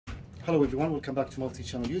Hello everyone, welcome back to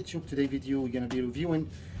multi-channel YouTube. Today video we're going to be reviewing,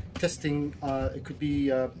 testing, it could be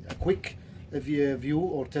a quick view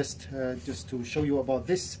or test just to show you about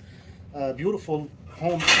this beautiful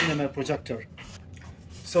home cinema projector.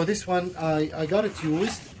 So this one I got it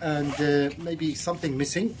used and maybe something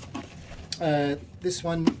missing. This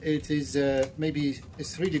one it is maybe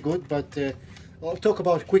it's really good, but I'll talk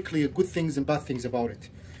about quickly good things and bad things about it.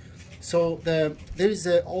 So there is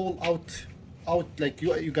all out like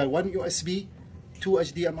you got one USB, two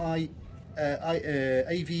HDMI,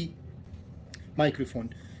 AV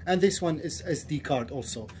microphone, and this one is SD card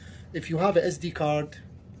also. If you have a SD card,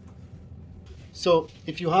 so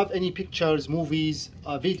if you have any pictures, movies,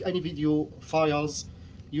 any video files,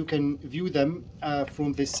 you can view them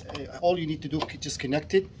from this. All you need to do is just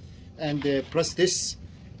connect it and press this,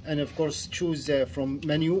 and of course choose from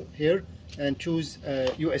menu here and choose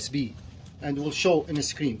USB, and it will show in the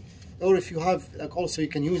screen. Or if you have, like, also you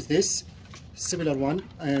can use this similar one,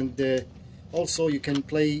 and also you can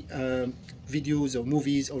play videos or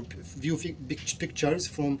movies or view pictures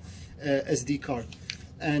from SD card.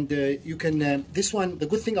 And you can this one, the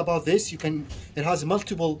good thing about this, it has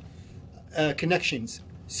multiple connections,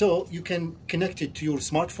 so you can connect it to your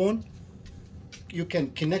smartphone, you can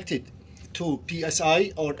connect it to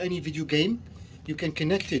PSI or any video game, you can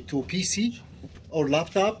connect it to PC or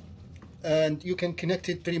laptop, and you can connect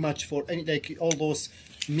it pretty much for any, like all those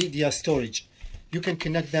media storage. You can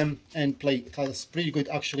connect them and play. It's pretty good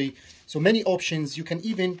actually. So many options. You can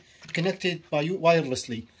even connect it by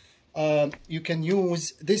wirelessly. You can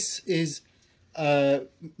use, this is a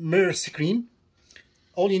mirror screen.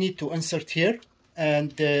 All you need to insert here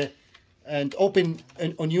and open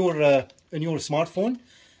on your smartphone.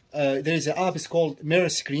 There is an app, it's called Mirror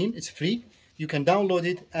Screen. It's free. You can download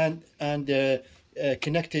it and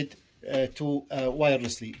connect it to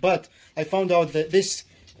wirelessly. But I found out that this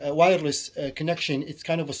wireless connection, it's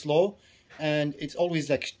kind of slow, and it's always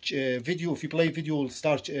like video. If you play video, will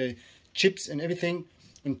start chips and everything,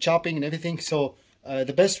 and chopping and everything. So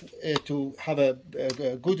the best to have a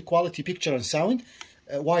good quality picture and sound,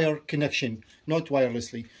 wire connection, not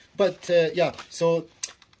wirelessly. But yeah, so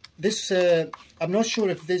this I'm not sure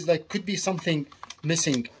if there's like could be something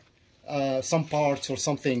missing, some parts or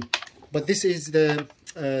something. But this is the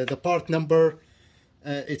part number.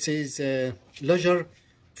 It says Leisure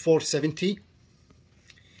 470,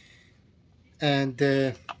 and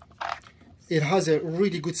it has a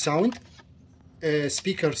really good sound,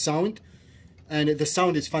 speaker sound, and the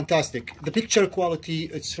sound is fantastic. The picture quality,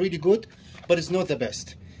 it's really good, but it's not the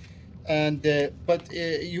best. And but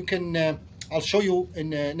you can I'll show you in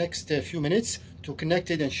the next few minutes to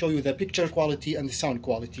connect it and show you the picture quality and the sound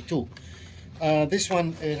quality too. This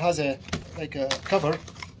one, it has a cover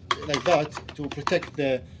like that to protect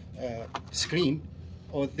the screen,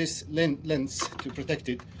 or this lens to protect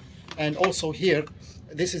it. And also here,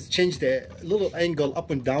 this is changed the little angle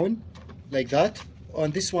up and down like that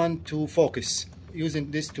on this one to focus,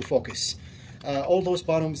 using this to focus. All those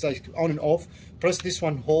buttons like on and off, press this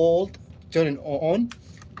one, hold, turn it on,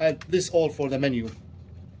 and this all for the menu,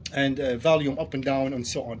 and volume up and down and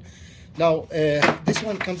so on. Now this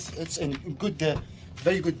one comes, it's in good,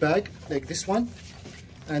 very good bag like this one,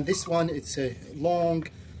 and this one it's a long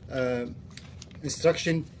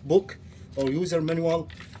instruction book or user manual.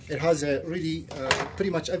 It has a really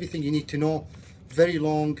pretty much everything you need to know. Very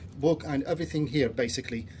long book and everything here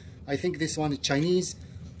basically. I think this one is Chinese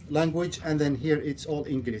language, and then here it's all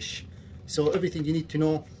English. So everything you need to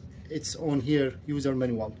know, it's on here, user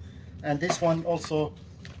manual. And this one also,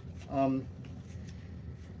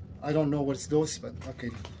 I don't know what's those, but okay.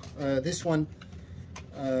 This one,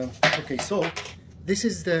 okay. So this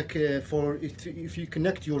is the for if you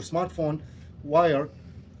connect your smartphone wire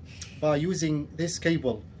by using this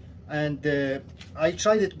cable. And I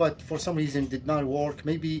tried it, but for some reason did not work.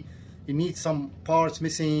 Maybe it needs some parts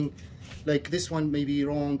missing, like this one may be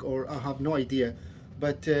wrong, or I have no idea.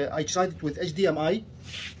 But I tried it with HDMI.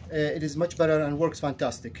 It is much better and works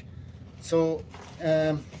fantastic. So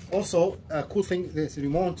also a cool thing, this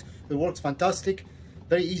remote, it works fantastic,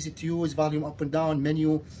 very easy to use, volume up and down,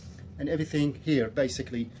 menu and everything here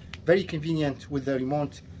basically. Very convenient with the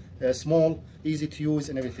remote, small, easy to use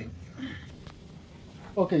and everything.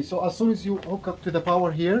 Okay, so as soon as you hook up to the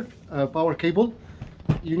power here, power cable,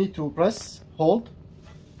 you need to press hold.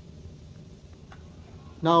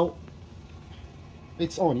 Now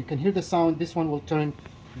it's on, you can hear the sound. This one will turn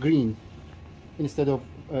green instead of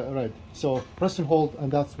red. So press and hold,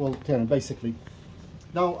 and that will turn basically.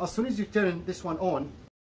 Now as soon as you turn this one on,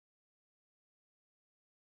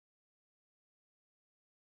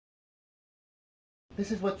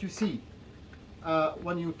 this is what you see.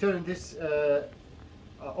 when you turn this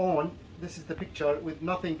on, this is the picture with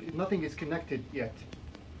nothing is connected yet.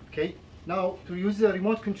 Okay, now to use the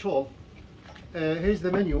remote control, here's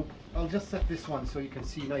the menu. I'll just set this one so you can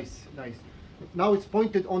see nice. Now it's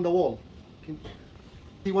pointed on the wall.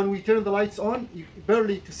 See, when we turn the lights on, you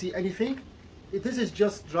barely to see anything. This is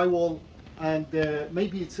just drywall, and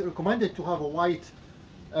maybe it's recommended to have a white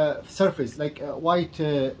surface, like white,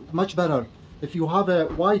 much better. If you have a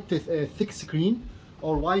white thick screen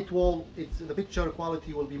or white wall, the picture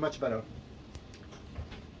quality will be much better.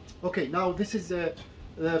 Okay, now this is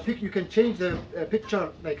you can change the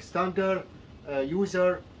picture like standard,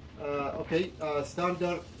 user,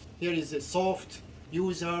 standard. Here is a soft,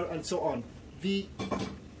 user, and so on.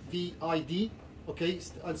 VID, okay,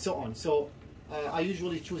 and so on. So I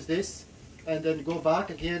usually choose this and then go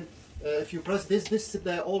back again. If you press this is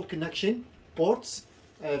the all connection ports,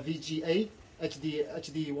 VGA,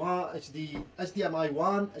 HDMI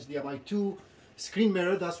 1, HDMI 2, screen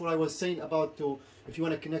mirror. That's what I was saying about if you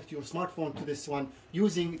want to connect your smartphone to this one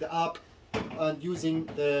using the app and using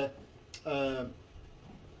the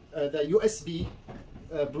USB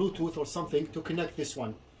Bluetooth or something to connect this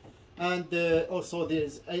one. And also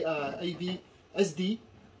there's AV, SD,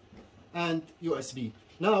 and USB.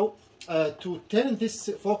 Now to turn this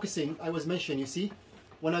focusing, I was mentioning, you see,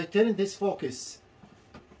 when I turn this focus,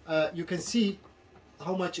 you can see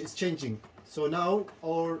how much it's changing. So now,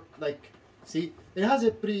 or like, see, it has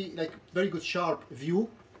a pretty, like, very good sharp view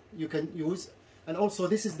you can use. And also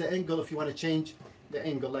this is the angle if you want to change the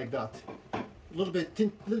angle like that. A little bit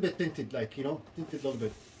tinted, like, you know, tinted a little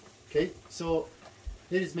bit. Okay, so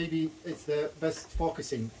here is maybe it's the best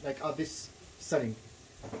focusing, like at this setting.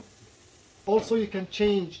 Also you can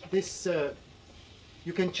change this,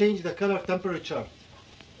 you can change the color temperature.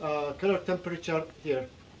 Here,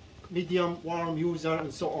 medium, warm, user,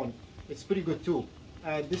 and so on. It's pretty good too.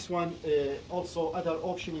 And this one also other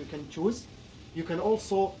option you can choose. You can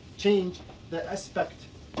also change the aspect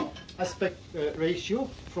ratio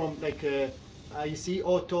from like you see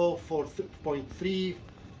auto 4.3,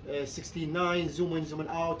 69, zoom in, zoom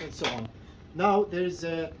out, and so on. Now there's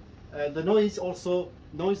the noise also,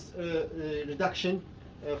 noise reduction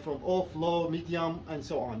from off, low, medium, and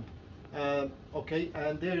so on. Okay,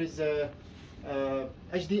 and there is a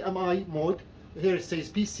HDMI mode. Here it says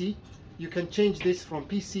PC. You can change this from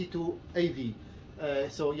PC to AV.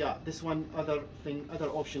 So yeah, this one other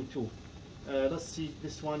option too. Let's see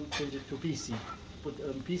this one, change it to PC. Put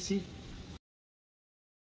PC.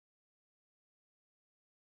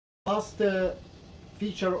 Last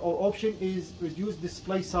feature or option is reduce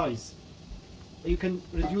display size. You can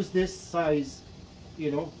reduce this size,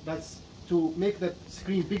 you know, that's to make the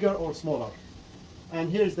screen bigger or smaller.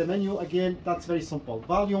 And here's the menu again. That's very simple.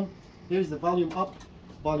 Volume, here's the volume up,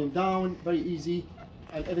 volume down, very easy,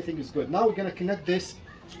 and everything is good. Now we're gonna connect this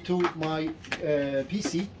to my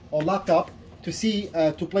PC or laptop to see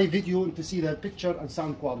to play video and to see the picture and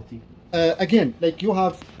sound quality. Again, like, you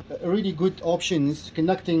have really good options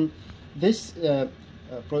connecting this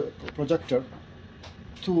projector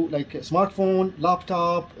to like a smartphone,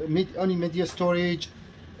 laptop, any media storage,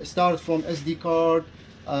 start from SD card,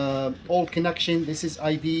 all connection. This is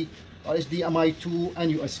IV, HDMI 2,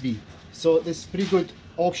 and USB. So this is pretty good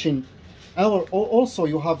option. Also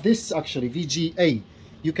you have this actually VGA.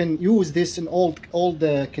 You can use this in all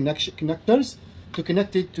the connectors to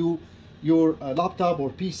connect it to your laptop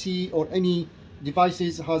or PC or any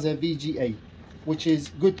devices has a VGA, which is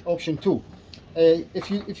good option too.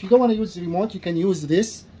 If you don't want to use the remote, you can use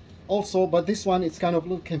this also, but this one it's kind of a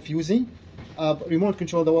little confusing. Remote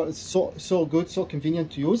control, the one is so good, so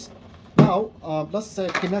convenient to use. Now let's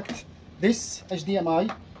connect this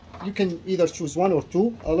HDMI. You can either choose one or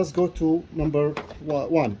two. Let's go to number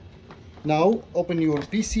one. Now open your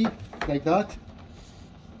PC like that.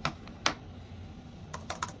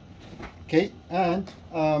 Okay, and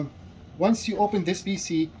once you open this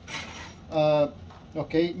PC,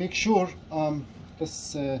 okay, make sure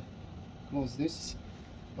let's close this.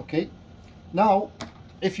 Okay, now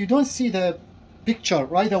if you don't see the picture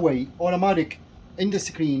right away, automatic in the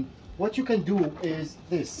screen, what you can do is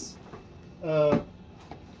this.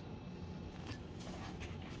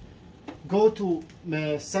 Go to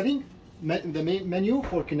setting, the main menu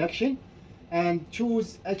for connection, and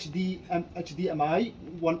choose HDMI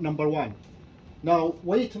number one. Now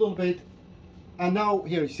wait a little bit, and now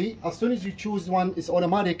here you see, as soon as you choose one, it's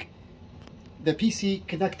automatic the PC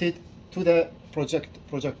connected to the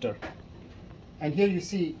projector, and here you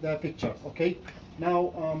see the picture. Okay,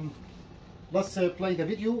 now let's play the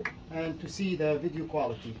video and to see the video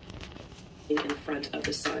quality. in front of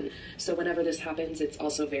the sun. So whenever this happens, it's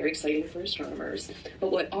also very exciting for astronomers.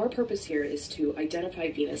 But what our purpose here is to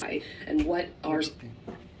identify Venus and what our...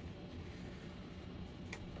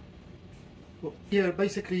 Here,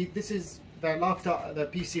 basically, this is the laptop, the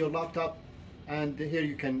PC or laptop, and here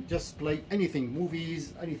you can just play anything,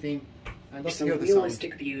 movies, anything, and that's some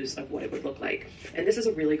realistic views of what it would look like. And this is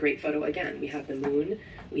a really great photo. Again, we have the moon,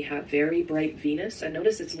 we have very bright Venus, and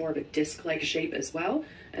notice it's more of a disc-like shape as well.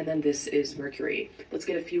 And then this is Mercury. Let's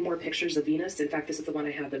get a few more pictures of Venus. In fact, this is the one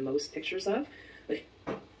I have the most pictures of.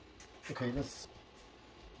 Okay,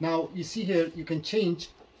 now you see here, you can change,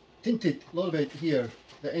 tint it a little bit here,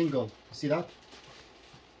 the angle. You see that?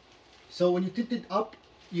 So when you tint it up,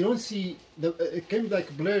 you don't see it can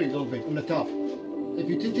like blurry a little bit on the top. If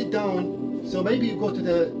you tint it down, so maybe you go to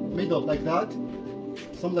the middle like that,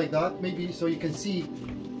 something like that, maybe, so you can see.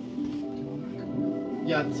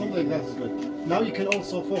 Yeah, something like that's good. Now you can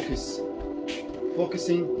also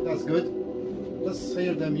focusing, that's good. Let's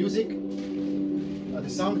hear the music. The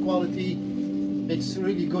sound quality, it's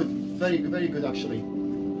really good, very good actually.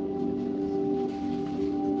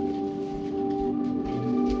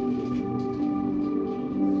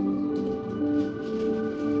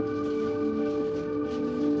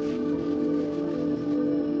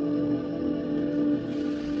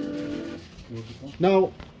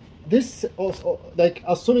 Now this also, like,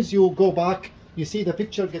 as soon as you go back, you see the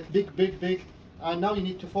picture get big, and now you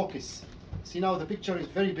need to focus. See, now the picture is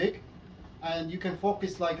very big, and you can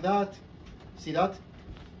focus like that. See that?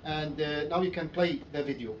 And now you can play the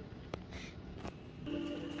video.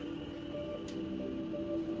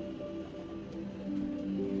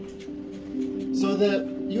 So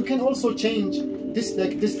you can also change this,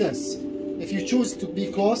 like, distance. If you choose to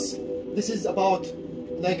be close, this is about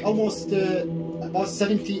like almost about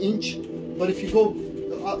 70 inch, but if you go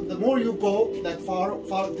the more you go like far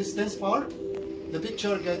distance, the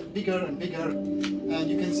picture gets bigger and bigger, and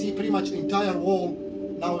you can see pretty much the entire wall.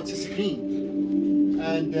 Now it's a screen,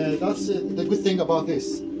 and that's the good thing about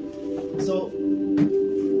this.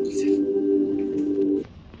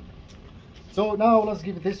 So now let's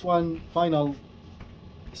give this one final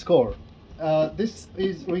score. This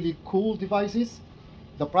is really cool devices.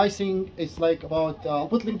 The pricing is like about, I'll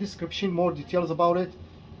put link description, more details about it.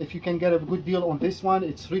 If you can get a good deal on this one,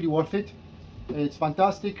 it's really worth it. It's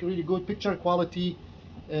fantastic, really good picture quality.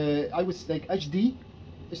 I was like HD.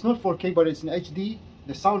 It's not 4K, but it's in HD.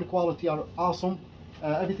 The sound quality are awesome.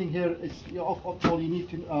 Everything here is all you need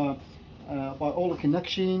to about all the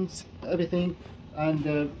connections, everything.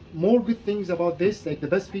 And more good things about this, like the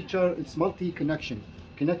best feature, it's multi-connection,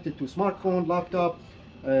 connected to smartphone, laptop,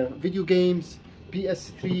 video games,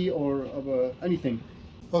 PS3 or anything.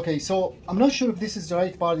 Okay, so I'm not sure if this is the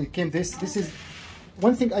right part. It came this is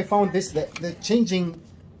one thing I found, this the changing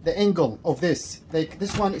the angle of this, like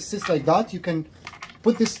this one, it sits like that. You can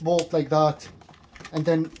put this bolt like that, and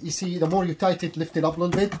then you see the more you tighten it, lift it up a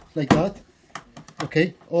little bit like that,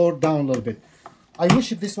 okay, or down a little bit. I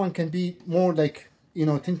wish if this one can be more like, you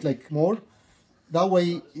know, tint like more, that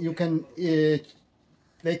way you can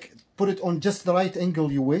like put it on just the right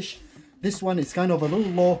angle you wish. This one is kind of a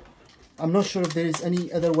little low. I'm not sure if there is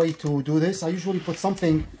any other way to do this. I usually put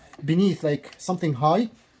something beneath, like something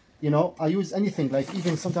high, you know. I use anything, like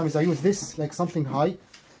even sometimes I use this, like something high,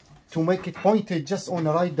 to make it pointed just on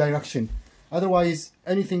the right direction. Otherwise,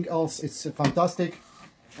 anything else, it's fantastic.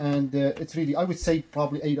 And it's really, I would say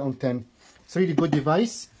probably 8 out of 10. It's a really good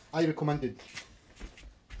device. I recommend it.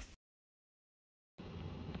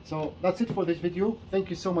 So that's it for this video.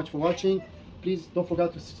 Thank you so much for watching. Please don't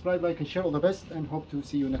forget to subscribe, like, and share. All the best, and hope to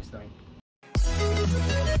see you next time.